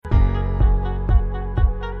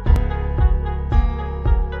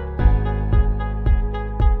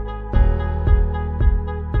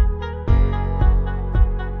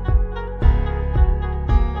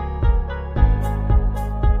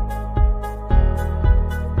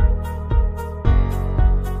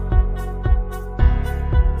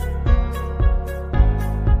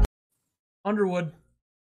Underwood.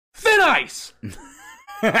 Thin ice.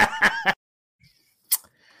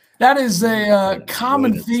 That is a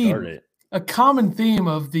common theme. It. A common theme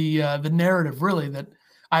of the narrative, really, that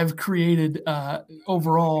I've created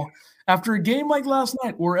overall after a game like last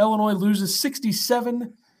night, where Illinois loses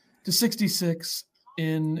 67-66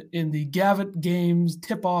 in the Gavitt games,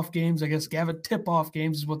 tip-off games. I guess Gavitt tip-off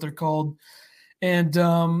games is what they're called. And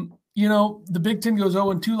the Big Ten goes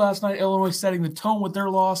 0-2 last night. Illinois setting the tone with their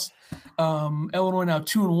loss. Illinois now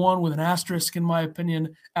 2-1 with an asterisk, in my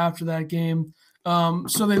opinion, after that game.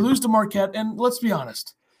 So they lose to Marquette, and let's be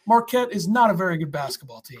honest, Marquette is not a very good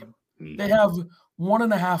basketball team. They have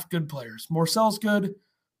 1.5 good players. Morcell's good.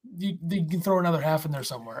 You can throw another half in there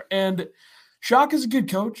somewhere. And Schoch is a good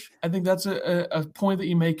coach. I think that's a point that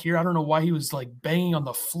you make here. I don't know why he was like banging on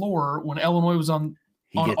the floor when Illinois was on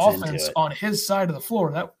offense on his side of the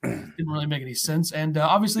floor. That didn't really make any sense. And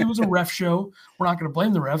obviously it was a ref show. We're not going to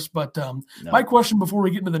blame the refs. But my question before we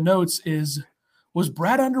get into the notes is, was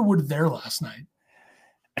Brad Underwood there last night?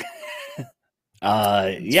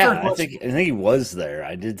 I think he was there.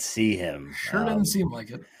 I did see him. Sure didn't seem like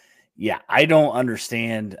it. Yeah, I don't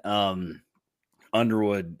understand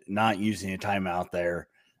Underwood not using a timeout there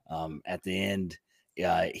at the end.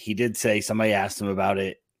 He did say, somebody asked him about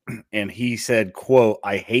it, and he said, quote,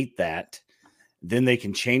 "I hate that. Then they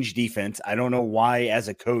can change defense. I don't know why as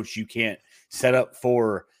a coach you can't set up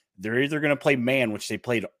for, they're either going to play man," which they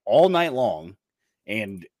played all night long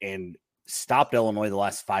and stopped Illinois the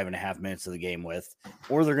last 5.5 minutes of the game with,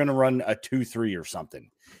 or they're going to run a 2-3 or something.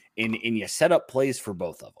 And you set up plays for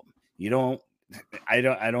both of them. I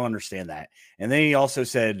don't understand that. And then he also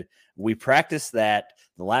said, "We practice that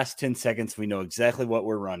the last 10 seconds. We know exactly what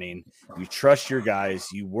we're running. You trust your guys,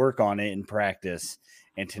 you work on it in practice.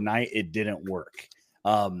 And tonight it didn't work."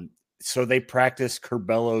 So they practice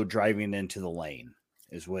Curbelo driving into the lane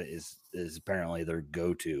is what is apparently their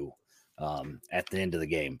go-to at the end of the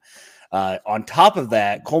game. On top of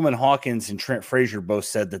that, Coleman Hawkins and Trent Frazier both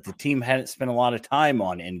said that the team hadn't spent a lot of time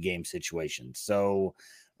on end-game situations, or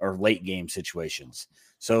late-game situations.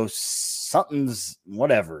 So something's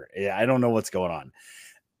whatever. I don't know what's going on.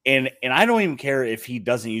 And I don't even care if he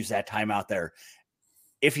doesn't use that timeout there.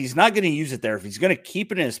 If he's not going to use it there, if he's going to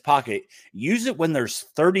keep it in his pocket, use it when there's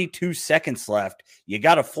 32 seconds left. You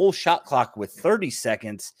got a full shot clock with 30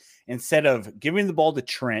 seconds instead of giving the ball to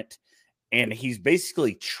Trent, and he's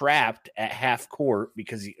basically trapped at half court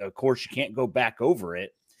because, of course, you can't go back over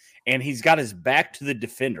it, and he's got his back to the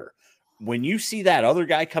defender. When you see that other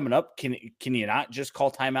guy coming up, can you not just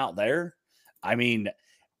call timeout there? I mean,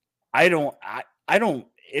 I don't.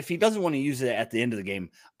 If he doesn't want to use it at the end of the game,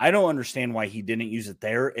 I don't understand why he didn't use it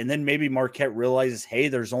there. And then maybe Marquette realizes, hey,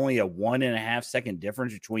 there's only a 1.5 second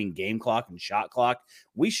difference between game clock and shot clock.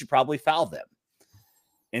 We should probably foul them.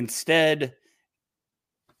 Instead,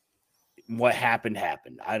 what happened.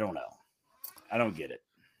 I don't know. I don't get it.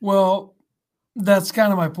 Well, that's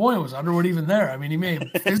kind of my point. Was Underwood even there? I mean, he may have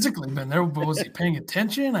physically been there, but was he paying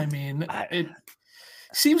attention? I mean, it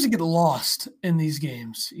seems to get lost in these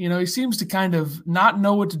games. He seems to kind of not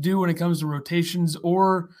know what to do when it comes to rotations,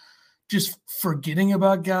 or just forgetting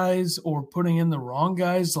about guys or putting in the wrong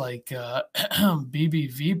guys. Like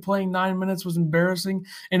BBV playing 9 minutes was embarrassing.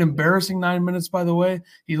 An embarrassing 9 minutes, by the way.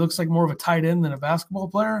 He looks like more of a tight end than a basketball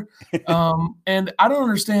player. And I don't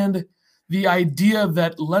understand the idea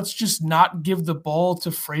that let's just not give the ball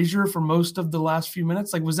to Frazier for most of the last few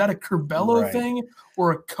minutes. Like, was that a Curbelo thing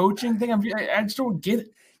or a coaching thing? I just don't get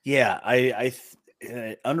it. Yeah,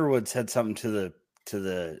 Underwood said something to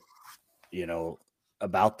the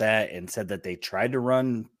about that, and said that they tried to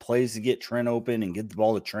run plays to get Trent open and get the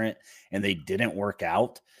ball to Trent, and they didn't work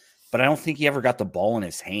out. But I don't think he ever got the ball in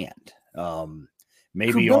his hand.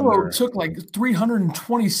 Maybe Curbelo took like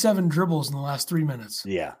 327 dribbles in the last 3 minutes.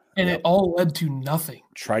 Yeah. And it all led to nothing.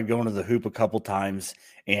 Tried going to the hoop a couple times.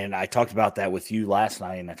 And I talked about that with you last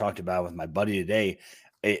night, and I talked about it with my buddy today.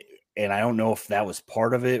 And I don't know if that was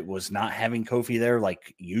part of it, was not having Kofi there.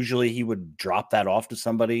 Like, usually he would drop that off to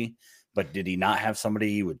somebody, but did he not have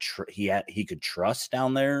somebody he could trust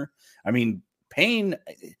down there? I mean, Payne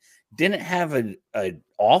didn't have an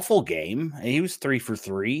awful game. He was 3 for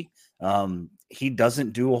 3. He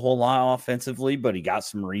doesn't do a whole lot offensively, but he got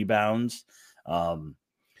some rebounds.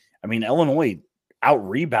 I mean, Illinois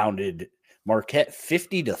out-rebounded Marquette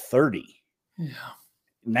 50-30. Yeah.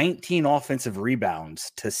 19 offensive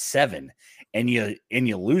rebounds to 7, and you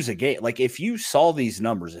lose a game. Like, if you saw these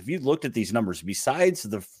numbers, if you looked at these numbers, besides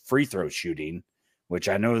the free throw shooting, which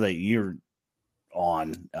I know that you're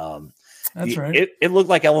on. That's right. It looked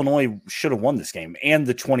like Illinois should have won this game, and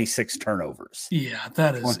the 26 turnovers. Yeah,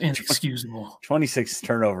 that is inexcusable. 26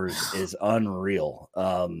 turnovers is unreal.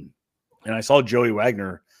 And I saw Joey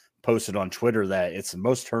Wagner posted on Twitter that it's the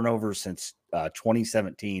most turnovers since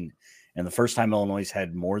 2017, and the first time Illinois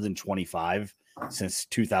had more than 25 since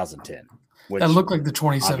 2010. That looked like the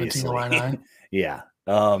 2017 Illini. Yeah.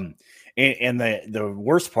 And the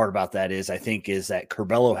worst part about that is that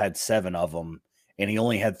Curbelo had 7 of them, and he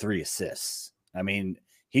only had 3 assists. I mean,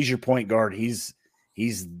 he's your point guard. He's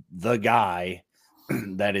the guy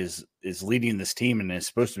that is leading this team and is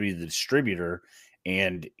supposed to be the distributor,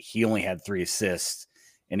 and he only had 3 assists,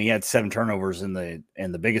 and he had 7 turnovers, and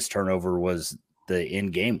the biggest turnover was the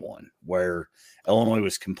in-game one where Illinois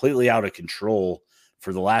was completely out of control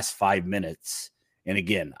for the last 5 minutes. And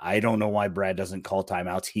again, I don't know why Brad doesn't call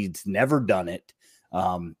timeouts. He's never done it.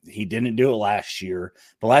 He didn't do it last year,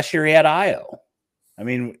 but last year he had Ayo. I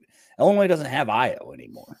mean, Illinois doesn't have Ayo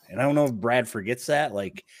anymore. And I don't know if Brad forgets that.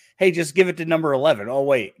 Like, hey, just give it to number 11. Oh,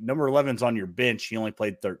 wait, number 11's on your bench. He only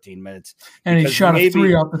played 13 minutes. And he shot a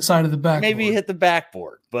 3 off the side of the backboard. Maybe he hit the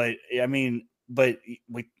backboard. But, I mean,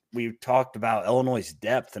 we talked about Illinois'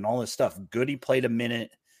 depth and all this stuff. Goody played a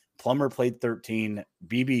minute. Plummer played 13.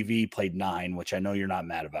 BBV played 9, which I know you're not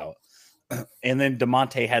mad about. And then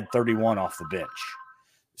DeMonte had 31 off the bench.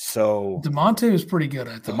 So DeMonte was pretty good,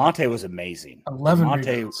 I thought. DeMonte was amazing. 11 DeMonte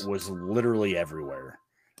rebounds. was literally everywhere.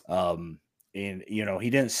 And, you know, he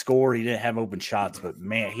didn't score. He didn't have open shots. But,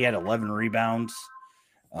 man, he had 11 rebounds.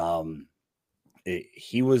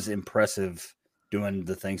 He was impressive doing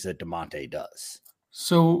the things that DeMonte does.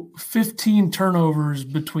 So 15 turnovers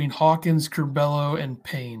between Hawkins, Curbelo, and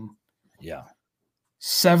Payne. Yeah.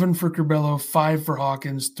 7 for Curbelo, 5 for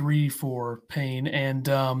Hawkins, 3 for Payne. And,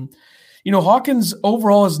 you know, Hawkins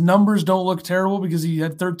overall, his numbers don't look terrible because he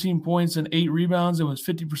had 13 points and 8 rebounds. It was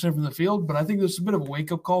 50% from the field. But I think there's a bit of a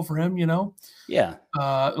wake-up call for him, you know. Yeah.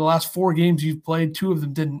 The last 4 games you've played, 2 of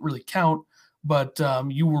them didn't really count. But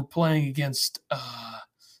you were playing against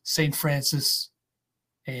St. Francis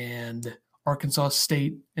and Arkansas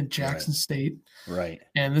State and Jackson State. Right.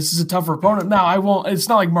 And this is a tougher opponent. Now, it's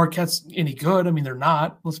not like Marquette's any good. I mean, they're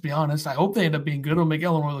not. Let's be honest. I hope they end up being good. It'll make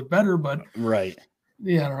Illinois look better, but right.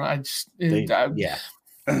 Yeah, I don't know. Yeah.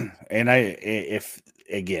 And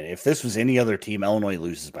if this was any other team, Illinois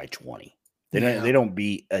loses by 20. They don't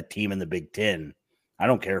beat a team in the Big Ten. I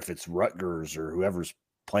don't care if it's Rutgers or whoever's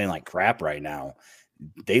playing like crap right now.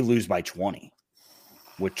 They lose by 20.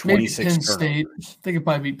 With 26 Penn State, they could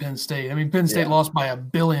probably beat Penn State. I mean, Penn State lost by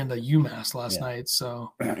 $1 billion to UMass last night.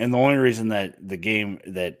 So, and the only reason that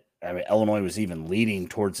Illinois was even leading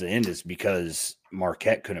towards the end is because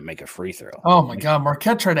Marquette couldn't make a free throw. Oh my God,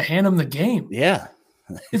 Marquette tried to hand him the game. Yeah,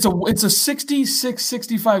 it's a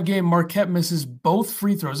 66-65 game. Marquette misses both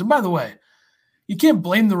free throws. And by the way, you can't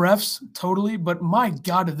blame the refs totally, but my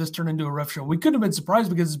God, did this turn into a ref show? We couldn't have been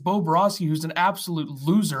surprised because it's Bo Borowski, who's an absolute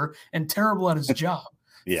loser and terrible at his job.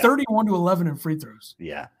 31-11 in free throws.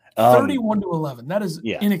 Yeah. 31-11. That is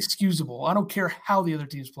inexcusable. I don't care how the other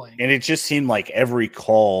team's playing. And it just seemed like every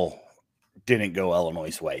call didn't go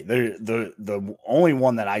Illinois' way. The only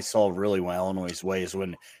one that I saw really went Illinois' way is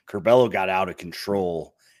when Curbelo got out of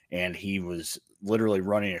control and he was literally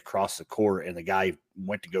running across the court and the guy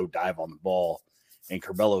went to go dive on the ball and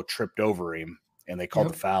Curbelo tripped over him. And they called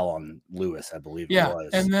the foul on Lewis, I believe it was.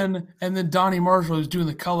 And then Donnie Marshall, who's doing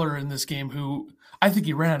the color in this game, who I think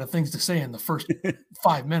he ran out of things to say in the first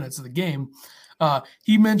 5 minutes of the game.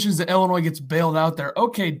 He mentions that Illinois gets bailed out there.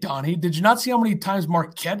 Okay, Donnie, did you not see how many times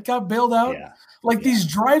Marquette got bailed out? Yeah. These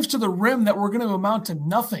drives to the rim that were going to amount to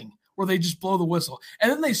nothing, where they just blow the whistle.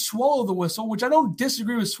 And then they swallow the whistle, which I don't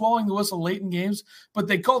disagree with swallowing the whistle late in games, but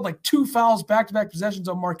they called 2 fouls back-to-back possessions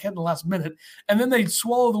on Marquette in the last minute. And then they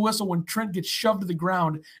swallow the whistle when Trent gets shoved to the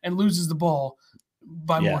ground and loses the ball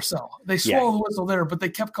by Morcell. They swallow the whistle there, but they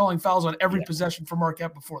kept calling fouls on every possession for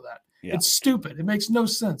Marquette before that. Yeah. It's stupid. It makes no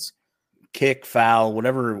sense. Kick, foul,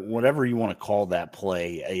 whatever you want to call that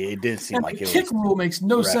play, it didn't seem like it was. The kick rule makes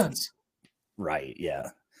no sense. Right, yeah.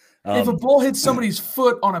 If a ball hits somebody's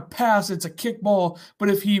foot on a pass, it's a kick ball. But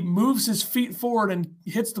if he moves his feet forward and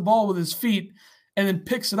hits the ball with his feet and then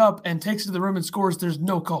picks it up and takes it to the rim and scores, there's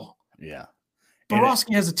no call. Yeah.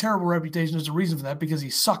 Borowski has a terrible reputation. There's a reason for that because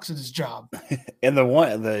he sucks at his job. And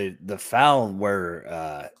the foul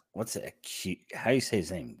where what's it? How do you say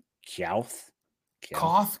his name? Quoth.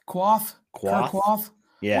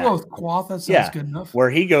 Yeah. We'll go with Quoth. That sounds good enough.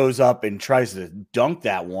 Where he goes up and tries to dunk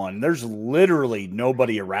that one. There's literally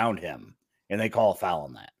nobody around him, and they call a foul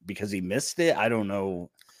on that because he missed it. I don't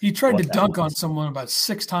know. He tried what to that dunk on was. someone about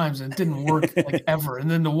 6 times and it didn't work like ever. And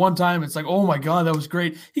then the one time it's like, oh my God, that was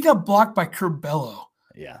great. He got blocked by Curbelo.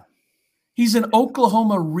 Yeah. He's an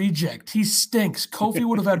Oklahoma reject. He stinks. Kofi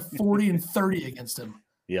would have had 40 and 30 against him.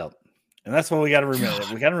 Yep. And that's what we got to remember.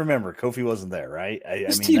 God. We got to remember Kofi wasn't there, right?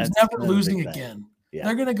 This I mean, team's that's never kind of the losing big thing. again. Yeah.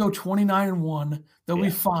 They're going to go 29-1. They'll be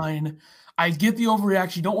fine. I get the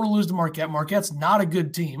overreaction. You don't want to lose to Marquette. Marquette's not a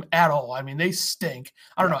good team at all. I mean, they stink.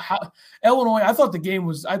 I don't know how Illinois. I thought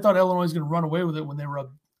Illinois was going to run away with it when they were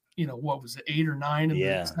up, what was it, 8 or 9 in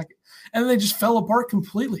the second, and then they just fell apart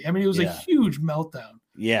completely. I mean, it was a huge meltdown.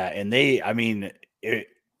 Yeah, and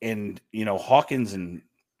Hawkins and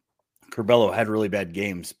Curbelo had really bad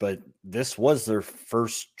games, but this was their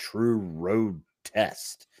first true road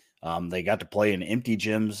test. They got to play in empty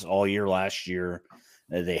gyms all year last year.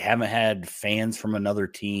 They haven't had fans from another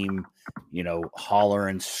team,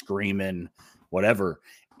 hollering, screaming, whatever.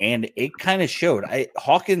 And it kind of showed.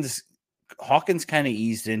 Hawkins kind of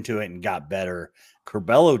eased into it and got better.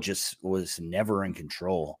 Curbelo just was never in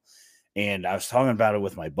control. And I was talking about it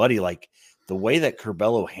with my buddy, like the way that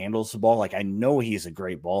Curbelo handles the ball. Like, I know he's a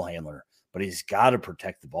great ball handler, but he's got to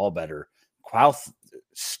protect the ball better. Quouth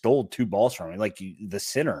stole 2 balls from him. Like, the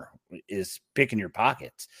center is picking your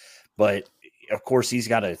pockets, but of course he's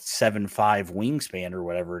got a 7'5" wingspan or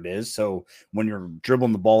whatever it is. So when you're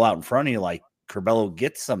dribbling the ball out in front of you, like Curbelo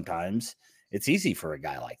gets sometimes, it's easy for a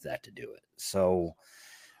guy like that to do it. So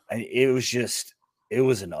it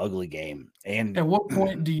was an ugly game. And at what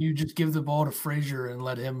point do you just give the ball to Frazier and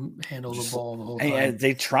let him handle the ball the whole time?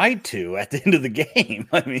 They tried to at the end of the game.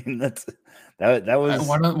 I mean, that was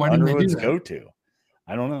why didn't they do that? go-to.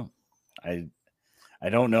 I don't know. I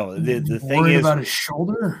don't know. The thing worried is about his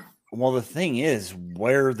shoulder. Well, the thing is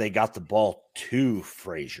where they got the ball to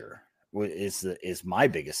Frazier is my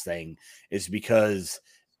biggest thing, is because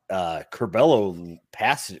Curbelo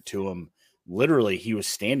passed it to him. Literally, he was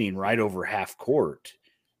standing right over half court,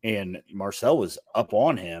 and Marcel was up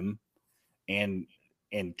on him, and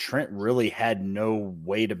Trent really had no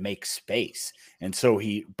way to make space. And so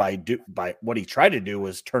he by what he tried to do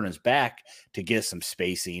was turn his back to get some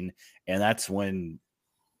spacing, and that's when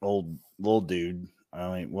old little dude,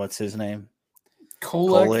 what's his name?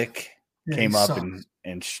 Kolek came up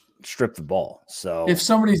and stripped the ball. So if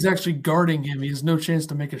somebody's actually guarding him, he has no chance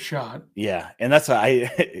to make a shot. Yeah, and that's why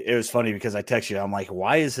it was funny because I text you. I'm like,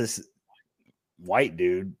 why is this white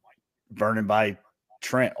dude burning by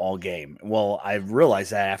Trent all game? Well, I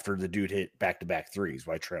realized that after the dude hit back-to-back threes,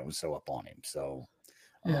 why Trent was so up on him. So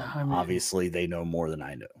obviously they know more than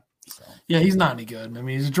I know. So. Yeah, he's not any good. I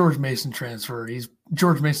mean, he's a George Mason transfer.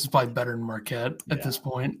 George Mason's probably better than Marquette at this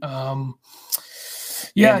point.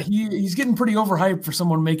 He's getting pretty overhyped for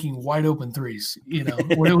someone making wide open threes.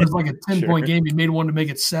 When it was like a 10-point game, he made one to make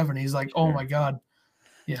it 7. He's like, oh my God.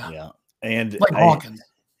 Yeah. And like Hawkins.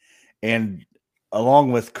 And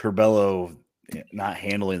along with Curbelo not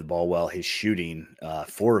handling the ball well, his shooting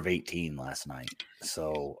 4 of 18 last night.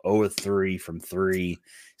 So 0 of 3 from 3.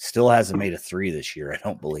 Still hasn't made a 3 this year, I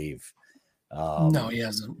don't believe. No, he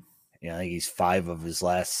hasn't. Yeah, I think he's 5 of his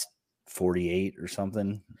last 48 or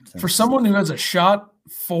something. For someone who has a shot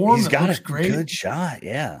form, he's got a great. Good shot.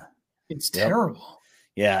 Yeah, it's terrible.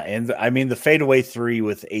 Yeah, and I mean the fadeaway 3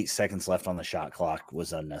 with 8 seconds left on the shot clock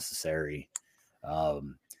was unnecessary.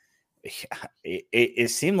 It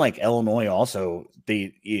seemed like Illinois also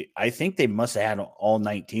I think they must have had all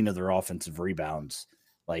 19 of their offensive rebounds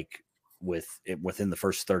like within the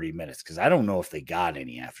first 30 minutes, because I don't know if they got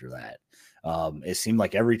any after that. It seemed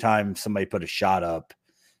like every time somebody put a shot up,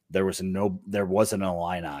 there wasn't an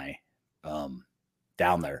Illini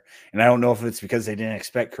down there. And I don't know if it's because they didn't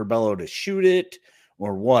expect Curbelo to shoot it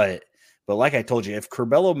or what, but like I told you, if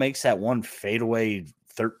Curbelo makes that one fadeaway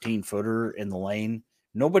 13-footer in the lane,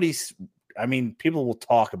 people will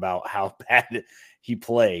talk about how bad he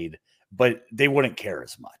played, but they wouldn't care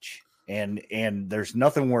as much. And there's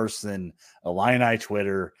nothing worse than Illini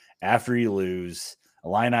Twitter after you lose,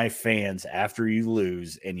 Illini fans after you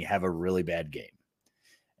lose, and you have a really bad game.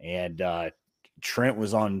 And Trent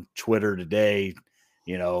was on Twitter today.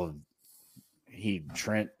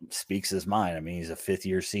 Trent speaks his mind. I mean, he's a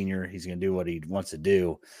 5th-year senior. He's going to do what he wants to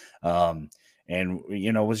do.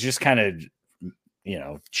 Was just kind of,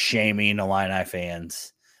 shaming Illini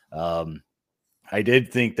fans. I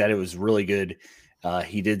did think that it was really good.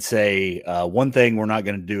 He did say, one thing we're not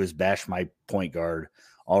going to do is bash my point guard.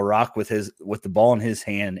 I'll rock with the ball in his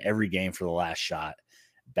hand every game for the last shot.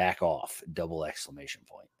 Back off, !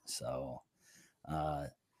 So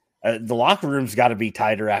The locker room's got to be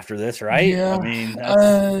tighter after this, right? Yeah, I mean,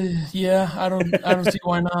 I don't see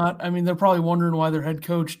why not. I mean, they're probably wondering why their head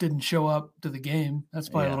coach didn't show up to the game. That's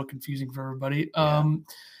probably a Yeah. little confusing for everybody.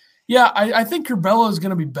 Yeah. I think Curbelo is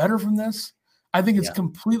going to be better from this. I think it's Yeah.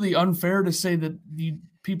 completely unfair to say that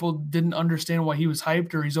people didn't understand why he was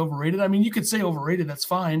hyped or he's overrated. I mean, you could say overrated. That's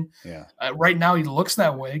fine. Yeah. Right now, he looks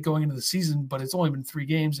that way going into the season, but it's only been 3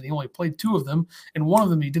 games and he only played 2 of them. And one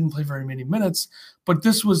of them, he didn't play very many minutes. But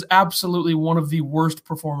this was absolutely one of the worst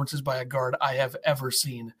performances by a guard I have ever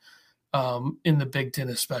seen in the Big Ten,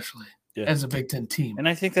 especially as a Big Ten team. And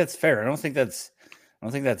I think that's fair. I don't think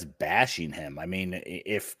that's bashing him. I mean,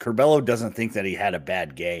 if Curbelo doesn't think that he had a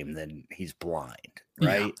bad game, then he's blind,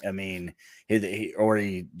 right? Yeah. I mean,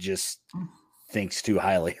 he just thinks too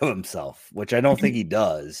highly of himself, which I don't think he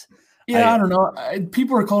does. Yeah, I don't know.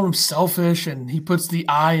 People are calling him selfish, and he puts the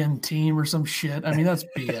I in team or some shit. I mean, that's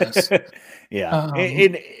BS. Yeah,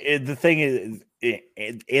 and the thing is,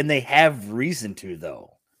 and they have reason to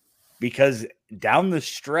though, because down the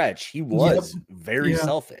stretch he was very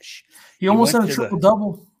selfish. He almost had a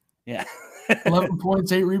triple-double. Yeah. 11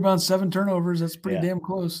 points, 8 rebounds, 7 turnovers. That's pretty damn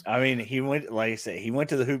close. I mean, he went, like I said, he went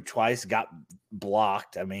to the hoop twice, got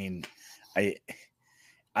blocked. I mean, I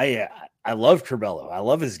love Curbelo. I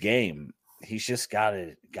love his game. He's just got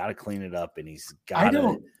to clean it up, and he's got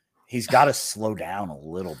to slow down a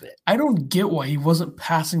little bit. I don't get why he wasn't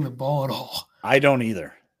passing the ball at all. I don't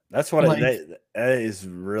either. That's what that is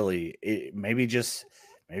really. Maybe just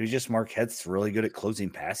Marquette's really good at closing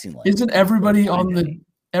passing lanes. Isn't everybody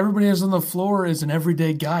everybody who's on the floor is an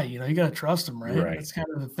everyday guy? You know, you got to trust them, right? That's kind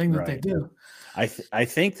of the thing that they do. I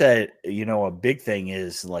think that, you know, a big thing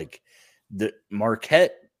is like the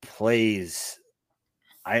Marquette plays.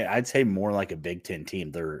 I'd say more like a Big Ten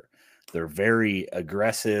team. They're very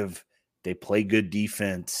aggressive. They play good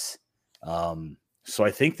defense. So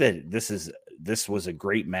I think that this was a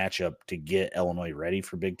great matchup to get Illinois ready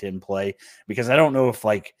for Big Ten play, because I don't know if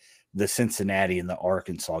like the Cincinnati and the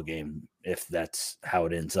Arkansas game, if that's how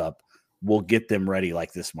it ends up, will get them ready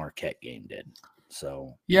like this Marquette game did.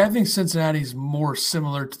 So yeah, I think Cincinnati's more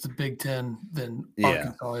similar to the Big Ten than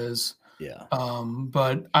Arkansas is. Yeah.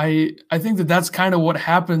 But I think that's kind of what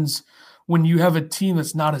happens when you have a team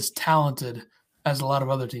that's not as talented as a lot of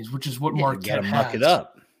other teams, which is what Marquette has. You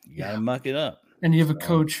got to muck it up. And you have a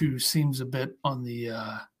coach who seems a bit on the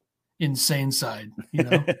insane side, you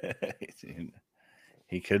know.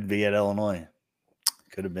 He could be at Illinois.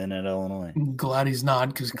 Could have been at Illinois. I'm glad he's not,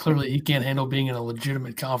 because clearly he can't handle being in a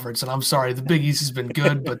legitimate conference. And I'm sorry, the Big East has been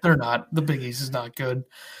good, but they're not. The Big East is not good.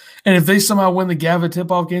 And if they somehow win the Gavitt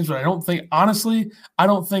tip-off games, but I don't think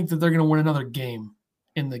that they're going to win another game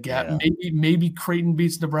in the gap. Yeah. Maybe Creighton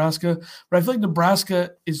beats Nebraska, but I feel like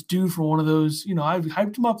Nebraska is due for one of those. You know, I've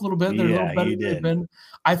hyped them up a little bit. They're a little better than they've been.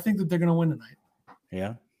 I think that they're going to win tonight.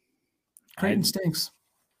 Yeah. Creighton stinks.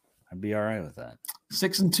 I'd be all right with that.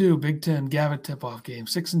 6-2, Big Ten Gavitt tip-off game.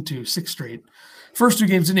 6-2, 6 straight. First 2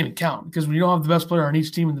 games didn't even count, because when you don't have the best player on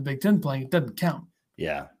each team in the Big Ten playing, it doesn't count.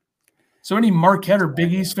 Yeah. So any Marquette or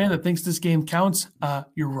Big East fan that thinks this game counts,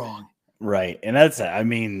 you're wrong. Right. And that's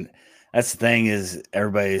the thing is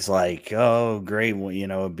everybody's like, oh, great. Well, you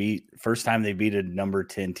know, first time they beat a number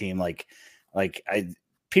 10 team.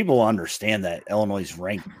 People understand that Illinois is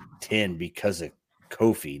ranked 10 because of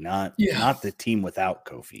Kofi, not the team without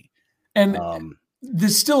Kofi. And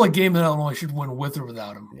there's still a game that Illinois should win with or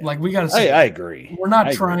without him. Yeah. Like, we got to say, I agree. We're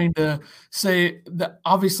not trying to say that.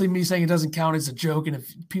 Obviously, me saying it doesn't count is a joke, and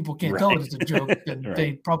if people can't tell it it's a joke, then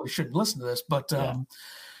they probably shouldn't listen to this. But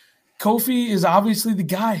Kofi is obviously the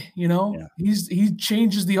guy. You know, he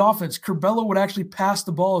changes the offense. Curbelo would actually pass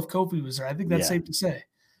the ball if Kofi was there. I think that's safe to say.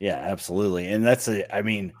 Yeah, absolutely. And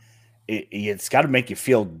it's got to make you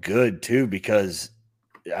feel good too, because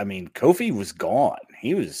Kofi was gone.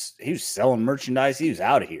 He was selling merchandise. He was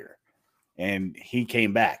out of here, and he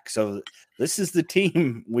came back. So this is the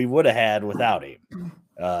team we would have had without him.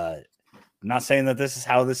 I'm not saying that this is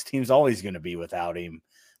how this team's always going to be without him,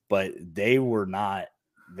 but they were not.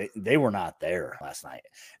 They were not there last night.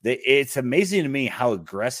 It's amazing to me how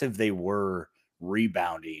aggressive they were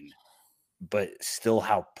rebounding, but still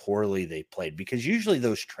how poorly they played, because usually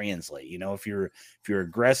those translate. You know, if you're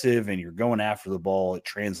aggressive and you're going after the ball, it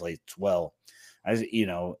translates well.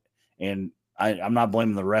 And I'm not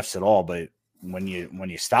blaming the refs at all, but when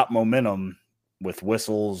you stop momentum with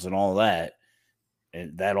whistles and all that,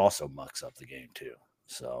 that also mucks up the game too.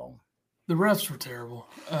 So the refs were terrible.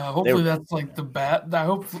 Hopefully that's like the bat. I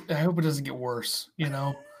hope it doesn't get worse, you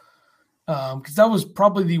know, because that was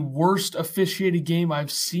probably the worst officiated game I've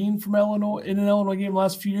seen from Illinois in an Illinois game the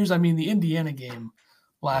last few years. I mean, the Indiana game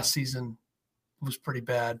last season was pretty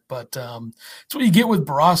bad. But it's what you get with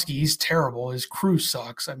Borowski. He's terrible. His crew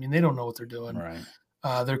sucks. I mean, they don't know what they're doing.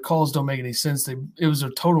 Right. Their calls don't make any sense. It was a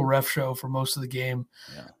total ref show for most of the game.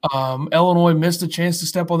 Yeah. Illinois missed a chance to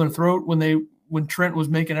step on their throat when Trent was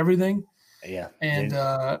making everything. Yeah. And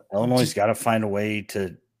Illinois got to find a way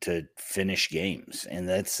to finish games, and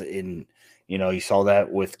that's in. You saw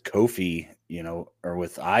that with Kofi, or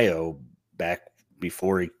with Io back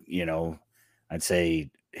before he, I'd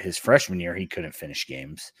say his freshman year, he couldn't finish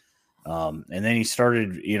games. And then he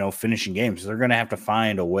started, finishing games. They're going to have to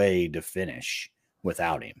find a way to finish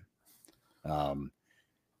without him.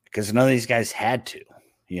 Because none of these guys had to,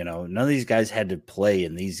 none of these guys had to play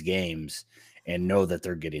in these games and know that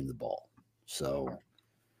they're getting the ball. So,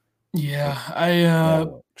 yeah,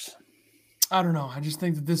 I don't know. I just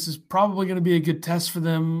think that this is probably going to be a good test for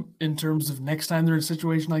them in terms of next time they're in a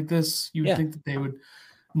situation like this. You would think that they would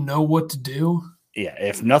know what to do. Yeah,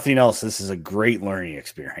 if nothing else, this is a great learning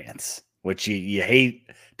experience, which you hate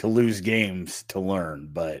to lose games to learn,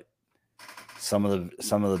 but some of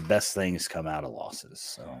the best things come out of losses.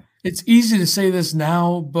 So it's easy to say this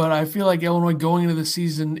now, but I feel like Illinois going into the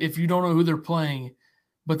season, if you don't know who they're playing,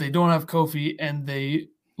 but they don't have Kofi and they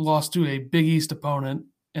lost to a Big East opponent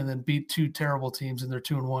and then beat two terrible teams and they're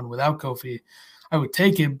 2-1 without Kofi, I would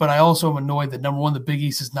take it. But I also am annoyed that number one, the Big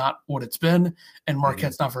East is not what it's been, and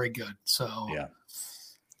Marquette's not very good. So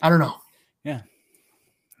I don't know. Yeah,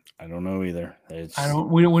 I don't know either.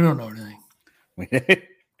 We don't know anything.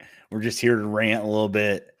 We're just here to rant a little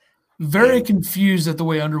bit. Very confused at the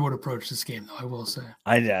way Underwood approached this game, though. I will say.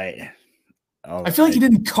 I feel like he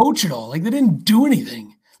didn't coach at all. Like they didn't do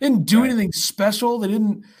anything. They didn't do anything special. They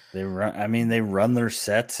didn't. They run their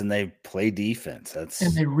sets and they play defense.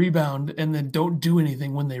 And they rebound and then don't do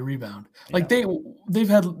anything when they rebound. Like they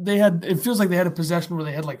had. It feels like they had a possession where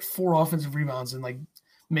they had like 4 offensive rebounds and like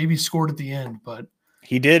maybe scored at the end. But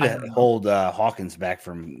he did hold Hawkins back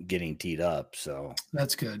from getting teed up. So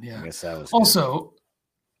that's good. Yeah. I guess that was also.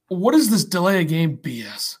 Good. What is this delay of game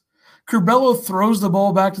BS? Curbelo throws the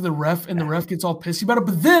ball back to the ref, and the ref gets all pissy about it.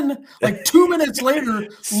 But then, like 2 minutes later,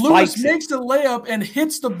 Lewis makes the layup and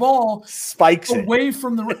hits the ball, away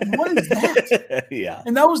from the ref. What is that? Yeah.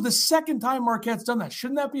 And that was the second time Marquette's done that.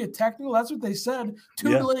 Shouldn't that be a technical? That's what they said. 2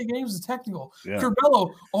 delay games is technical. Yeah.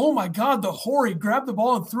 Curbelo, oh my God, the whore! He grabbed the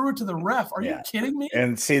ball and threw it to the ref. Are you kidding me?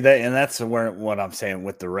 And see that's what I'm saying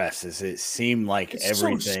with the refs is it seemed like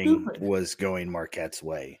everything was going Marquette's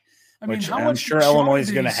way. I'm sure Illinois is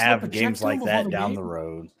going to have games like that down the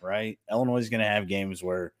road, right? Illinois is going to have games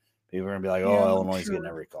where people are going to be like, "Oh, Illinois is getting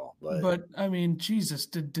every call." But I mean, Jesus,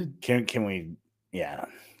 can we? Yeah,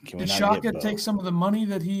 did Shaka take some of the money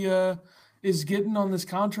that he is getting on this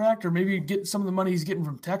contract, or maybe get some of the money he's getting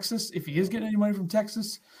from Texas, if he is getting any money from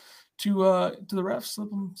Texas, to the refs, slip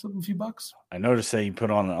him a few bucks? I noticed that you put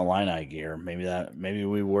on Illini gear. Maybe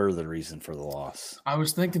we were the reason for the loss. I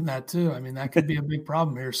was thinking that too. I mean, that could be a big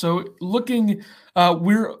problem here. So looking,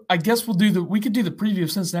 I guess we could do the preview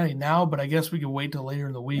of Cincinnati now, but I guess we could wait till later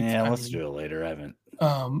in the week. Yeah, let's do it later. I haven't.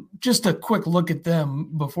 Just a quick look at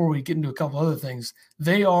them before we get into a couple other things.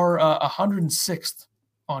 They are 106th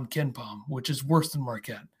on KenPom, which is worse than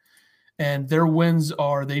Marquette. And their wins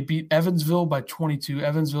are they beat Evansville by 22.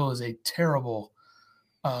 Evansville is a terrible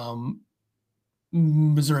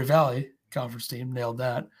Missouri Valley Conference team. Nailed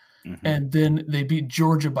that. Mm-hmm. And then they beat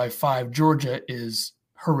Georgia by 5. Georgia is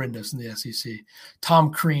horrendous in the SEC.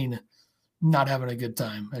 Tom Crean not having a good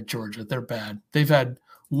time at Georgia. They're bad. They've had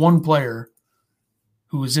one player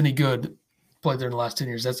who was any good play there in the last 10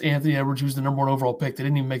 years. That's Anthony Edwards, who's the number 1 overall pick. They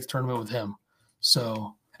didn't even make the tournament with him.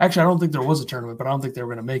 So actually, I don't think there was a tournament, but I don't think they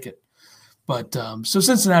were going to make it. But so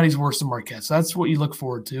Cincinnati's worse than Marquette. So that's what you look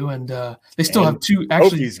forward to. And they still have 2.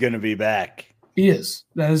 Actually, he's going to be back. He is.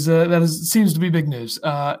 That is seems to be big news.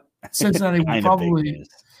 Cincinnati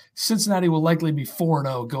Cincinnati will likely be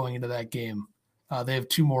 4-0 going into that game. They have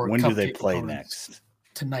 2 more. When do they play next?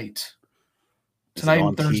 Tonight. Tonight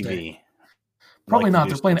and Thursday. TV? Probably not.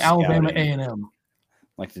 They're playing Alabama A&M.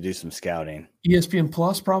 Like to do some scouting. ESPN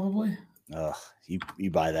Plus, probably.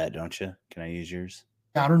 You buy that, don't you? Can I use yours?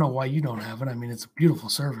 I don't know why you don't have it. I mean, it's a beautiful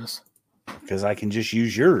service. Because I can just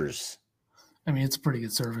use yours. I mean, it's a pretty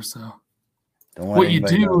good service, though. Don't let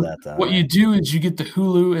anybody know that, though. What you do is you get the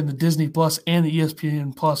Hulu and the Disney Plus and the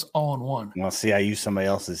ESPN Plus all in one. Well, see, I use somebody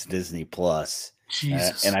else's Disney Plus.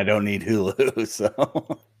 Jesus. And I don't need Hulu,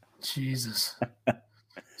 so. Jesus.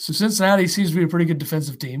 So Cincinnati seems to be a pretty good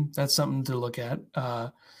defensive team. That's something to look at.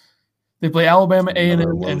 They play Alabama A&M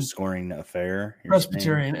and scoring affair.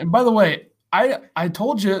 Presbyterian. And by the way, I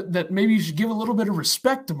told you that maybe you should give a little bit of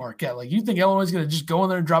respect to Marquette. Like, you think Illinois is going to just go in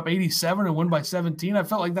there and drop 87 and win by 17? I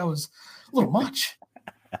felt like that was little much.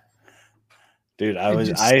 Dude, I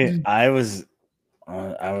was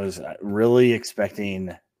really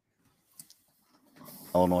expecting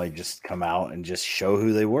Illinois just come out and just show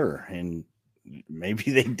who they were, and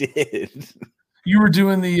maybe they did. You were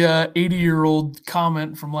doing the 80-year-old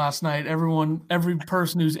comment from last night. Every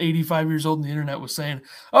person who's 85 years old on the internet was saying,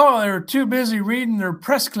 "Oh, they were too busy reading their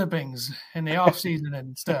press clippings in the off season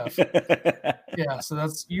and stuff." Yeah, so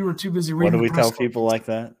you were too busy reading. What do we tell people like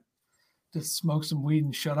that? Just smoke some weed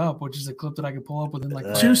and shut up, which is a clip that I could pull up within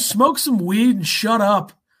like two. Smoke some weed and shut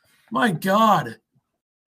up. My God,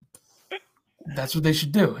 that's what they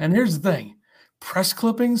should do. And here's the thing. Press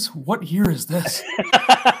clippings? What year is this?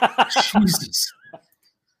 Jesus.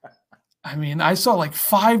 I mean, I saw like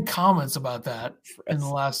 5 comments about that in the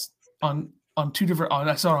last on 2 different.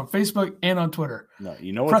 I saw it on Facebook and on Twitter. No,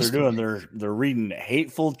 you know what they're doing? They're reading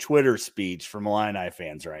hateful Twitter speech from Illini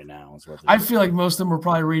fans right now. Is what I feel like most of them were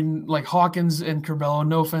probably reading like Hawkins and Curbelo.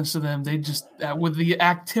 No offense to them, they just with the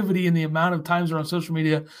activity and the amount of times they're on social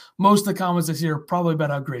media, most of the comments I see are probably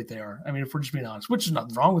about how great they are. I mean, if we're just being honest, which is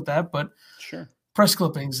nothing wrong with that, but sure. Press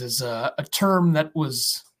clippings is a term that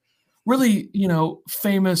was really,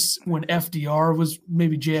 famous when FDR was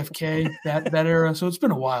maybe JFK, that era. So it's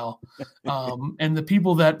been a while. And the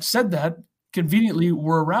people that said that conveniently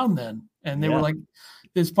were around then. And they were like,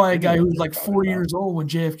 there's probably a guy who was like 4 years old when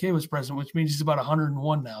JFK was president, which means he's about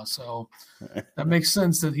 101 now. So that makes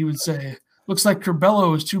sense that he would say, looks like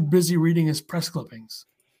Curbelo is too busy reading his press clippings.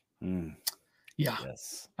 Mm. Yeah.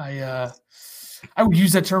 Yes. I would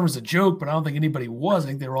use that term as a joke, but I don't think anybody was. I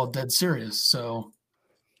think they were all dead serious. So,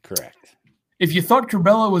 correct. If you thought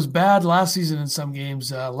Curbelo was bad last season in some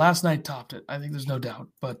games, last night topped it. I think there's no doubt.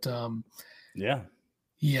 But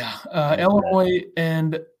Illinois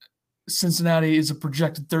and Cincinnati is a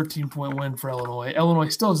projected 13-point win for Illinois. Illinois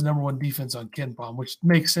still has the number 1 defense on KenPom, which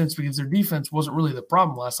makes sense because their defense wasn't really the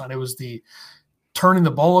problem last night. It was the turning the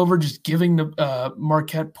ball over, just giving the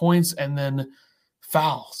Marquette points, and then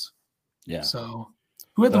fouls. Yeah. So,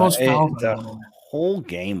 who had the most fouls? The whole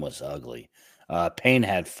game was ugly. Payne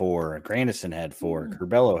had 4. Grandison had 4.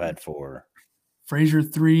 Curbelo had 4. Frazier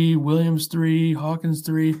 3. Williams 3. Hawkins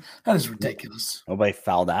 3. That is ridiculous. Nobody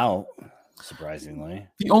fouled out, surprisingly.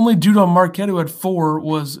 The only dude on Marquette who had 4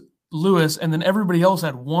 was Lewis, and then everybody else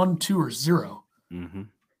had 1, 2, or 0. Mm-hmm.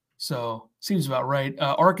 So, seems about right.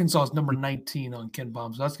 Arkansas is number 19 on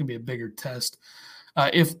KenPom, so that's going to be a bigger test.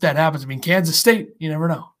 If that happens, I mean, Kansas State, you never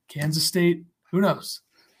know. Kansas State, who knows?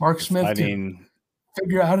 Mark Smith,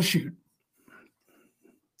 figure out how to shoot.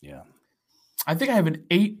 Yeah. I think I have an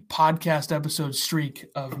 8 podcast episode streak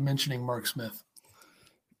of mentioning Mark Smith.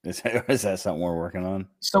 Is that something we're working on?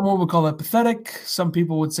 Someone would call that pathetic. Some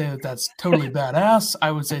people would say that that's totally badass.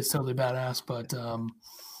 I would say it's totally badass, but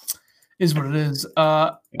is what it is.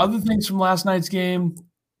 Other things from last night's game,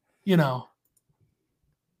 the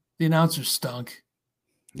announcers stunk.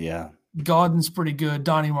 Yeah. Gauden's pretty good.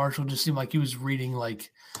 Donnie Marshall just seemed like he was reading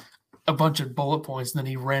like a bunch of bullet points, and then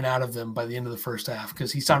he ran out of them by the end of the first half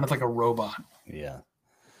because he sounded like a robot. Yeah.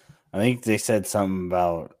 I think they said something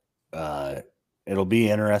about it'll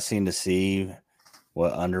be interesting to see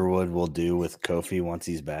what Underwood will do with Kofi once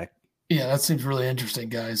he's back. Yeah, that seems really interesting,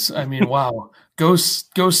 guys. I mean, wow. Go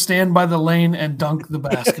stand by the lane and dunk the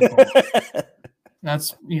basketball.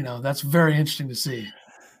 That's very interesting to see.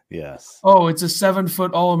 Yes. Oh, it's a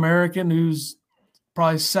 7-foot All-American who's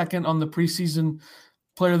probably second on the preseason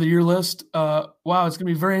Player of the Year list. Wow, it's going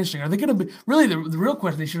to be very interesting. Are they going to be – really, the real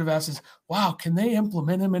question they should have asked is, wow, can they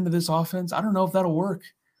implement him into this offense? I don't know if that'll work.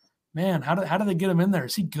 Man, how do they get him in there?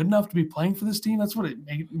 Is he good enough to be playing for this team? That's what it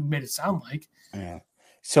made it sound like. Yeah.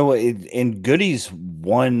 So in Goody's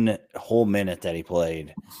 1 whole minute that he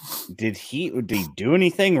played, did he do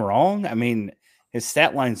anything wrong? I mean – his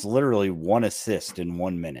stat line's literally 1 assist in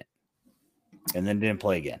 1 minute and then didn't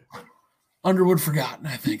play again. Underwood forgot,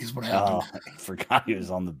 I think, is what happened. Oh, I forgot he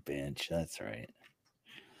was on the bench. That's right.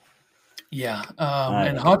 Yeah.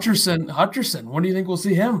 And Hutcherson, when do you think we'll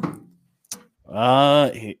see him?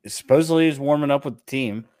 Supposedly he's warming up with the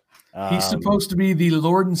team. He's supposed to be the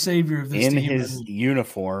Lord and Savior of this team. In his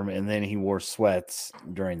uniform, and then he wore sweats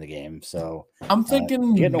during the game. So I'm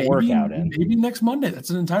thinking getting a workout in. Maybe next Monday. That's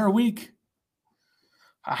an entire week.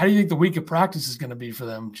 How do you think the week of practice is going to be for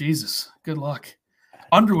them? Jesus, good luck.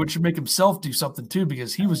 Underwood should make himself do something too,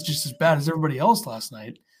 because he was just as bad as everybody else last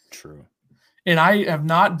night. True. And I have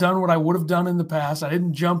not done what I would have done in the past. I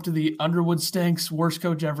didn't jump to the Underwood stinks, worst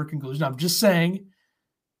coach ever conclusion. I'm just saying,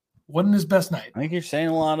 wasn't his best night. I think you're saying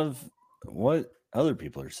a lot of what other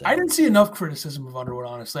people are saying. I didn't see enough criticism of Underwood,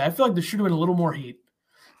 honestly. I feel like there should have been a little more heat,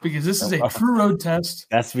 because this is a true road test.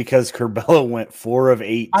 That's because Curbelo went 4 of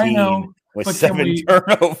 18. I know. with But 7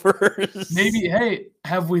 turnovers. Maybe, hey,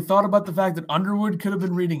 have we thought about the fact that Underwood could have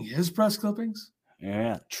been reading his press clippings?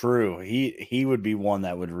 Yeah, true. He would be one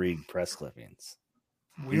that would read press clippings.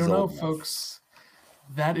 We don't know, folks.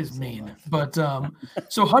 That is mean. But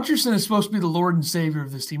so Hutcherson is supposed to be the Lord and Savior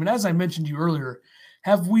of this team. And as I mentioned to you earlier,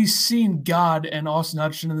 have we seen God and Austin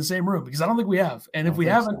Hutcherson in the same room? Because I don't think we have. And if we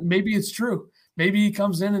haven't, maybe it's true. Maybe he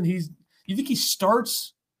comes in and you think he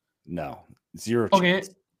starts? No, 0 Okay. chance.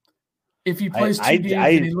 If he plays 2 games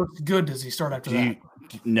and he looks good, does he start after that?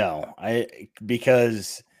 No,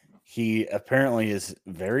 because he apparently is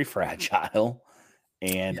very fragile.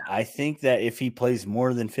 And I think that if he plays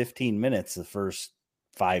more than 15 minutes the first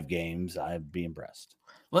 5 games, I'd be impressed.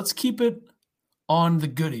 Let's keep it on the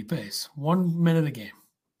goodie pace. 1 minute a game.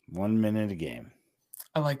 1 minute a game.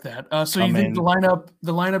 I like that. So you think the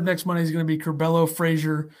lineup next Monday is going to be Curbelo,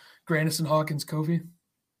 Frazier, Grandison, Hawkins, Kofi?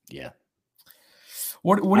 Yeah.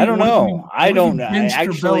 I don't know. I don't know.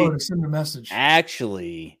 Actually, to send a message.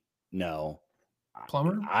 Actually, no.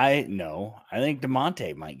 Plummer? I think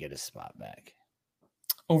DeMonte might get his spot back.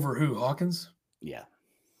 Over who? Hawkins? Yeah.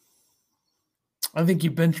 I think you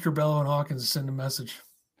bench Curbelo and Hawkins to send a message.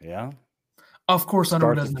 Yeah. Of course,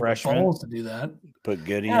 Underwood doesn't have balls to do that. Put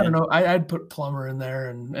Goody in. I don't know. I'd put Plummer in there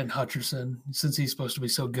and Hutcherson. Since he's supposed to be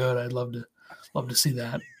so good, I'd love to see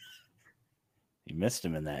that. You missed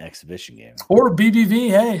him in that exhibition game. Or BBV.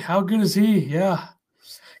 Hey, how good is he? Yeah.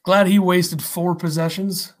 Glad he wasted 4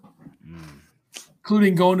 possessions,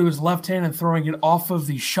 including going to his left hand and throwing it off of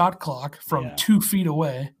the shot clock from 2 feet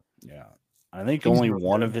away. Yeah. I think only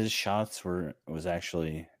one of his shots was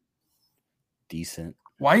actually decent.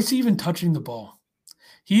 Why is he even touching the ball?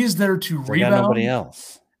 He is there to rebound. Nobody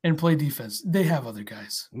else. And play defense. They have other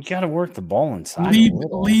guys. You got to work the ball inside.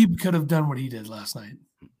 Lieb could have done what he did last night.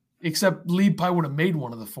 Except Lieb probably would have made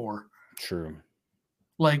one of the 4. True.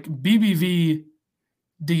 Like BBV,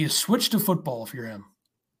 do you switch to football if you're him?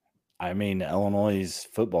 I mean, Illinois'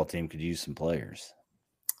 football team could use some players.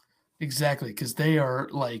 Exactly, because they are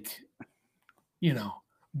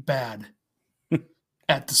bad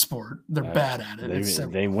at the sport. They're bad at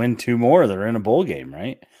it. They win 2 more. They're in a bowl game,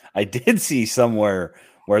 right? I did see somewhere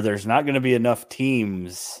where there's not going to be enough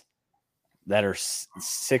teams that are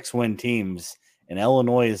 6-win teams. And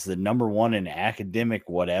Illinois is the number 1 in academic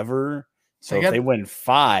whatever. So if they win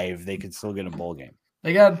 5, they could still get a bowl game.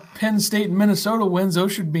 They got Penn State and Minnesota wins.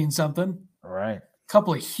 Those should mean something. All right. A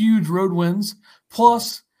couple of huge road wins.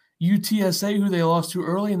 Plus UTSA, who they lost to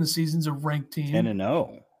early in the season, is a ranked team.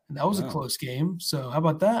 10-0. And that was a close game. So how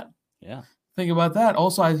about that? Yeah. Think about that.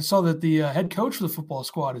 Also, I saw that the head coach for the football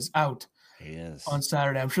squad is out. He is. On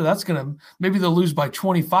Saturday. I'm sure that's going to – maybe they'll lose by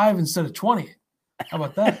 25 instead of 20. How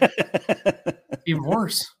about that? Even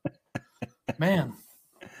worse. Man.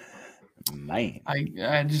 I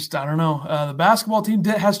don't know. The basketball team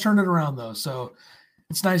has turned it around, though. So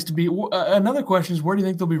it's nice to be another question is, where do you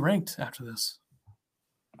think they'll be ranked after this?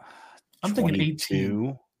 I'm thinking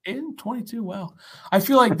 18. In 22, wow. I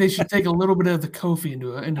feel like they should take a little bit of the Kofi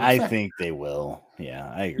into effect. I think they will.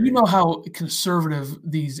 Yeah, I agree. You know how conservative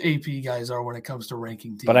these AP guys are when it comes to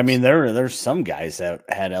ranking teams. But, I mean, there's some guys that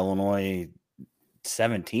had Illinois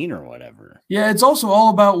 17 or whatever. Yeah, it's also all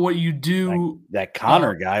about what you do. Like that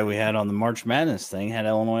Connor guy we had on the March Madness thing had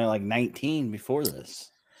Illinois like 19 before this.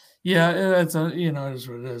 Yeah, it's it is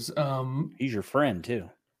what it is. He's your friend, too.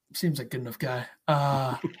 Seems like a good enough guy.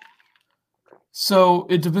 So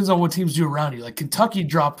it depends on what teams do around you. Like Kentucky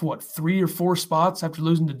dropped 3 or 4 spots after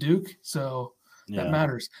losing to Duke, so that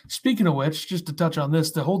matters. Speaking of which, just to touch on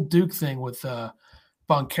this, the whole Duke thing with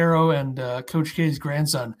Boncaro and Coach K's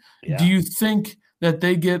grandson. Yeah. Do you think that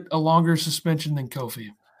they get a longer suspension than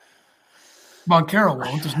Kofi? Boncaro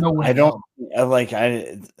won't. There's no way. I don't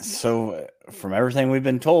So from everything we've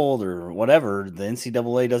been told or whatever, the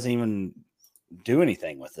NCAA doesn't even do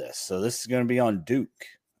anything with this. So this is going to be on Duke.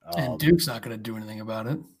 And Duke's not going to do anything about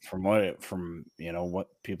it. From what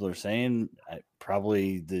people are saying,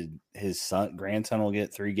 probably his grandson will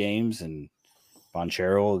get 3 games, and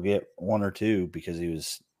Boncaro will get 1 or 2 because he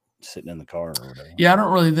was sitting in the car or whatever. Yeah, I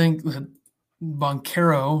don't really think that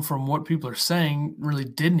Boncaro, from what people are saying, really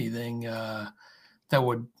did anything that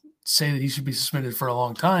would say that he should be suspended for a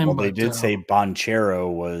long time. Well, they did say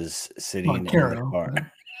Boncaro was sitting in the car.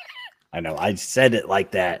 I know. I said it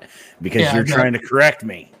like that because you're trying to correct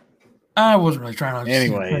me. I wasn't really trying to.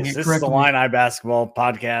 Anyways, this is the Illini Basketball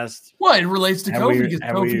Podcast. Well, it relates to Kofi.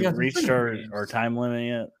 Have we reached our time limit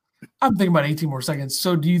yet? I'm thinking about 18 more seconds.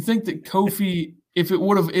 So, do you think that Kofi, if it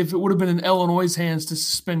would have been in Illinois' hands to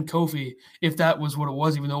suspend Kofi, if that was what it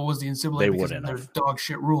was, even though it was the NCAA because of their dog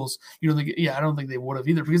shit rules, you don't think? Yeah, I don't think they would have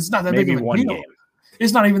either because it's not that big of a deal. Game.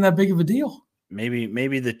 it's not even that big of a deal.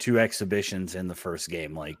 Maybe the 2 exhibitions in the first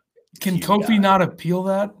game. Like, Can Kofi not appeal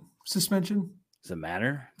that suspension? Does it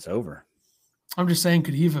matter? It's over. I'm just saying,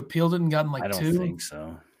 could he have appealed it and gotten like 2? I don't think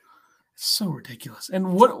so. It's so ridiculous.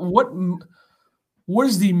 And what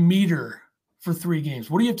is the meter for 3 games?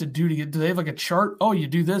 What do you have to do to get? Do they have like a chart? Oh, you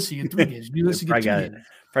do this, you get 3 games. You do this, you get 2 games.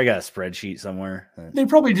 Probably got a spreadsheet somewhere. They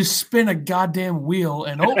probably just spin a goddamn wheel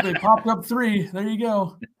and they popped up 3. There you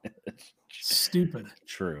go. Stupid.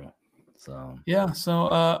 True. So yeah. So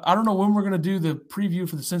I don't know when we're gonna do the preview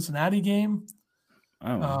for the Cincinnati game.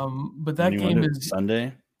 But that game is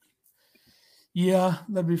Sunday. Yeah,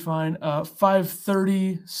 that'd be fine.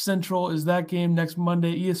 5:30 Central is that game next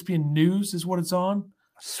Monday. ESPN News is what it's on.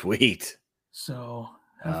 Sweet. So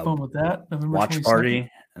have fun with that. November watch 22nd. Party,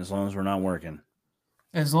 as long as we're not working.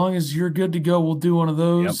 As long as you're good to go, we'll do one of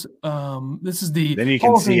those. Yep. This is the. Then you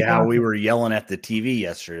can see how we were yelling at the TV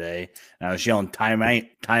yesterday. And I was yelling time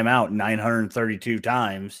out 932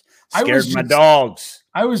 times. Scared my dogs.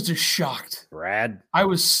 I was just shocked. Brad. I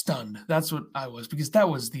was stunned. That's what I was, because that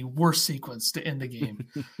was the worst sequence to end the game.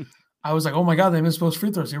 I was like, oh my God, they missed both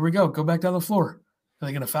free throws. Here we go. Go back down the floor. Are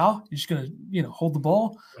they going to foul? You're just going to, hold the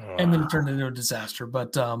ball. And then it turned into a disaster.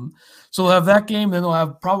 But so they'll have that game. Then they'll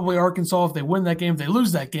have probably Arkansas if they win that game. If they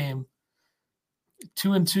lose that game,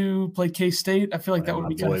 2-2, play K-State. I feel like that would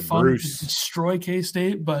be kind of fun to destroy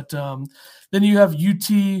K-State. But then you have UT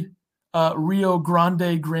Rio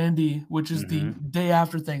Grande, which is the day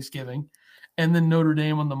after Thanksgiving. And then Notre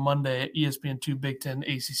Dame on the Monday at ESPN2 Big Ten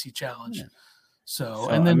ACC Challenge. Yeah. So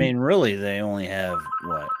and then, I mean, really, they only have,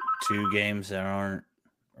 2 games that aren't,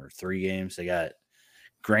 or 3 games. They got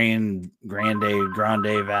Grande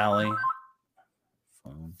Valley.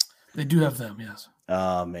 They do have them, yes.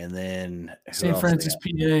 And then St. Francis,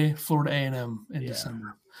 PA, Florida A&M in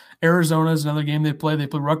December. Arizona is another game they play. They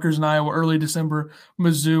play Rutgers and Iowa early December,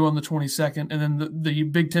 Mizzou on the 22nd, and then the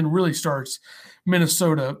Big Ten really starts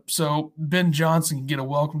Minnesota. So Ben Johnson can get a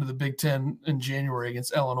welcome to the Big Ten in January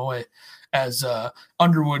against Illinois as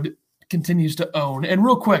Underwood continues to own. And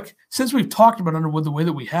real quick, since we've talked about Underwood the way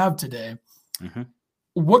that we have today,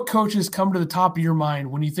 what coaches come to the top of your mind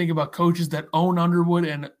when you think about coaches that own Underwood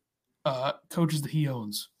and coaches that he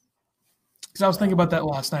owns? Because I was thinking about that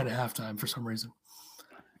last night at halftime for some reason.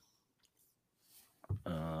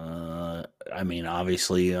 I mean,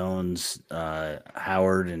 obviously he owns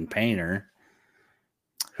Howard and Painter.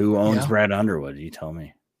 Who owns Brad Underwood? You tell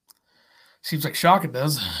me. Seems like Shaka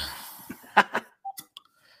does.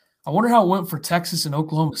 I wonder how it went for Texas and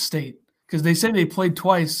Oklahoma State, because they say they played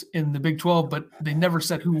twice in the Big 12, but they never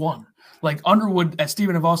said who won. Like Underwood at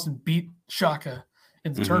Stephen F. Austin beat Shaka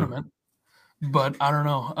in the tournament, but I don't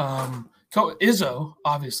know. Izzo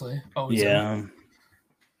obviously owns him.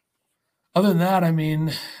 Other than that, I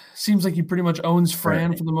mean, seems like he pretty much owns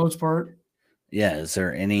Fran for the most part. Yeah. Is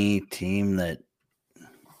there any team that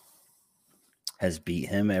has beat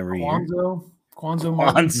him every year?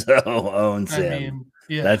 Kwanzaa owns him. I mean,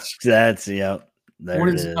 yeah. That's yep. What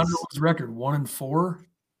is Underwood's record? 1-4,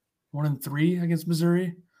 1-3 against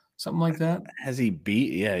Missouri, something like that. Has he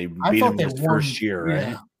beat? Yeah, he beat him his first year,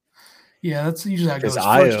 right? Yeah, that's usually how it goes.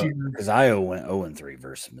 Because Iowa went 0-3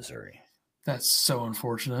 versus Missouri. That's so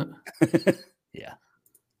unfortunate. Yeah.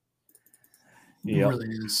 It really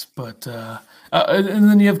is. But and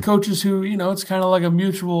then you have coaches who, it's kind of like a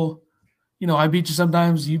mutual, I beat you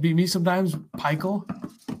sometimes, you beat me sometimes. Peichel,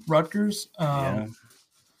 Rutgers. That's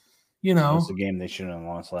the game they shouldn't have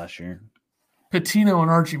lost last year. Pitino and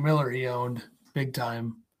Archie Miller he owned big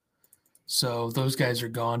time. So those guys are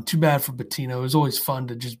gone. Too bad for Pitino. It was always fun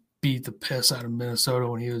to just beat the piss out of Minnesota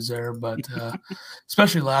when he was there, but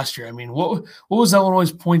especially last year. I mean, what was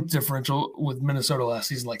Illinois' point differential with Minnesota last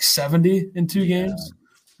season? Like 70 in 2 games?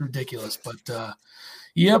 Ridiculous. But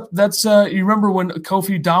yep, that's you remember when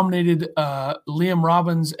Kofi dominated Liam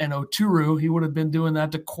Robbins and Oturu? He would have been doing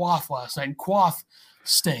that to Quath last night, and Quath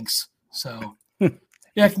stinks. So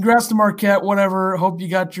yeah, congrats to Marquette. Whatever. Hope you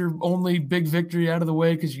got your only big victory out of the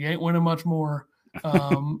way, because you ain't winning much more.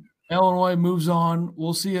 Illinois moves on.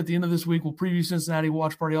 We'll see you at the end of this week. We'll preview Cincinnati,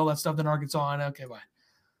 watch party, all that stuff. Then Arkansas. And okay, bye.